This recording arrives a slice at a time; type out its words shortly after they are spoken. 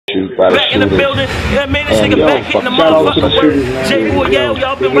back in the building. Yeah, man, this nigga back getting the motherfucking work. J-Boy,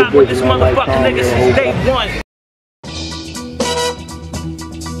 y'all been rocking with this motherfucking nigga since day one.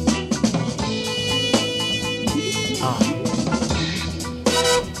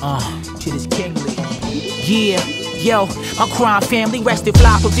 Shit is kingly. Yeah. Yo, my crime family rested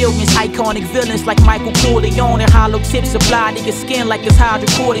fly pavilions, iconic villains like Michael Corleone and hollow tips applied to your skin like it's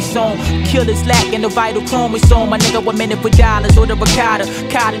hydrocortisone. Killers lacking the vital chromosome. My nigga 1 minute for dollars or the ricotta,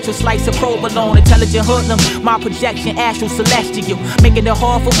 cottage or slice of provolone. Intelligent hoodlum, my projection astral celestial, making it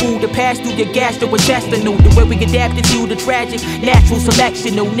hard for food to pass through your gastrointestinal. The way we adapted to the tragic natural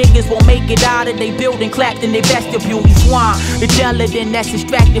selection. No niggas won't make it out of they building, clapped in their vestibule. You swine, the gelatin that's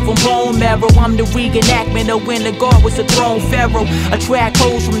extracted from bone marrow. I'm the reenactment of when the God was a throne pharaoh. Attract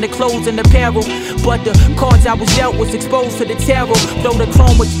hoes from the clothes and apparel, but the cards I was dealt was exposed to the terror. Throw the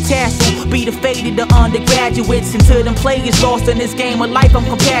chrome with the tassel, be the fate of the undergraduates. Until them players lost in this game of life, I'm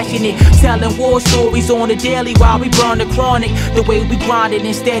compassionate, telling war stories on the daily while we burn the chronic. The way we grinded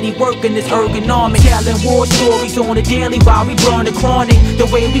and steady working is ergonomics. Telling war stories on the daily while we burn the chronic. The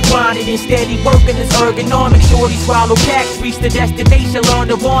way we grinded and steady working is ergonomics. Shorty swallow packs, reach the destination, learn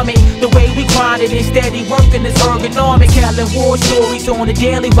to vomit. The way we grinded and steady working is ergonomics. Telling war stories on the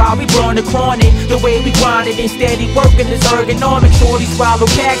daily while we burn the chronic. The way we grinded and steady working is ergonomics. Shorty swallow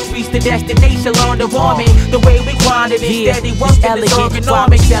packs, reach the destination, learn to vomit. The way we grinded and steady working is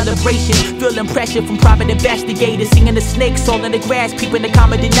ergonomics. Celebration, feeling pressure from private investigators, singing the snakes all in the grass, peeping the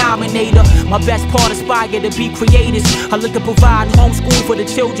common denominator. My best part aspire to be creators. I look to provide homeschool for the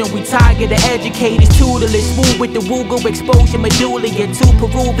children. We tiger the educators, tutelage, smooth with the Rugal, exposure medulla. Two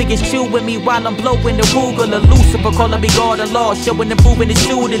Peruvians chewing me while I'm blowing the Rugal. Lucifer calling me God of law, showing and proving it's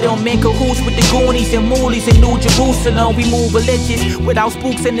true that don't make cahoots with the Goonies and Moolies in New Jerusalem. We move religious without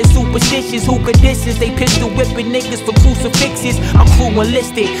spooks and the superstitious. Who could distance? They pistol whipping niggas for crucifixes. I'm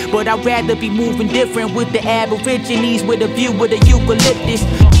cruelistic, but I'd rather be moving different with the Aborigines with a view with the eucalyptus.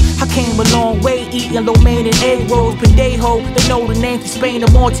 I came a long way eating lo mein and egg rolls. Pendejo, they know the name from Spain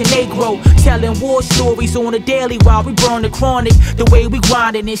to Montenegro. Telling war stories on the daily while we burn the chronic. The way we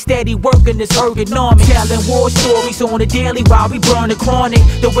grinding and steady working is ergonomics. Telling war stories on the daily while we burn the chronic.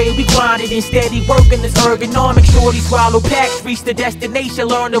 The way we grinding and steady working is ergonomics. Shorty swallow packs, reach the destination,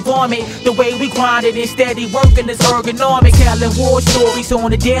 learn to vomit. The way we grinding and steady working is ergonomics. Telling war stories on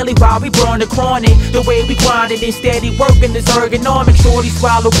the daily while we burn the chronic. The way we grinding and steady working is ergonomics. Shorty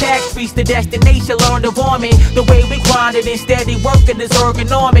swallow packs, reach the destination, learn to vomit. The way we grinded and steady working is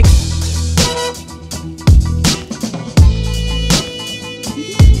ergonomics.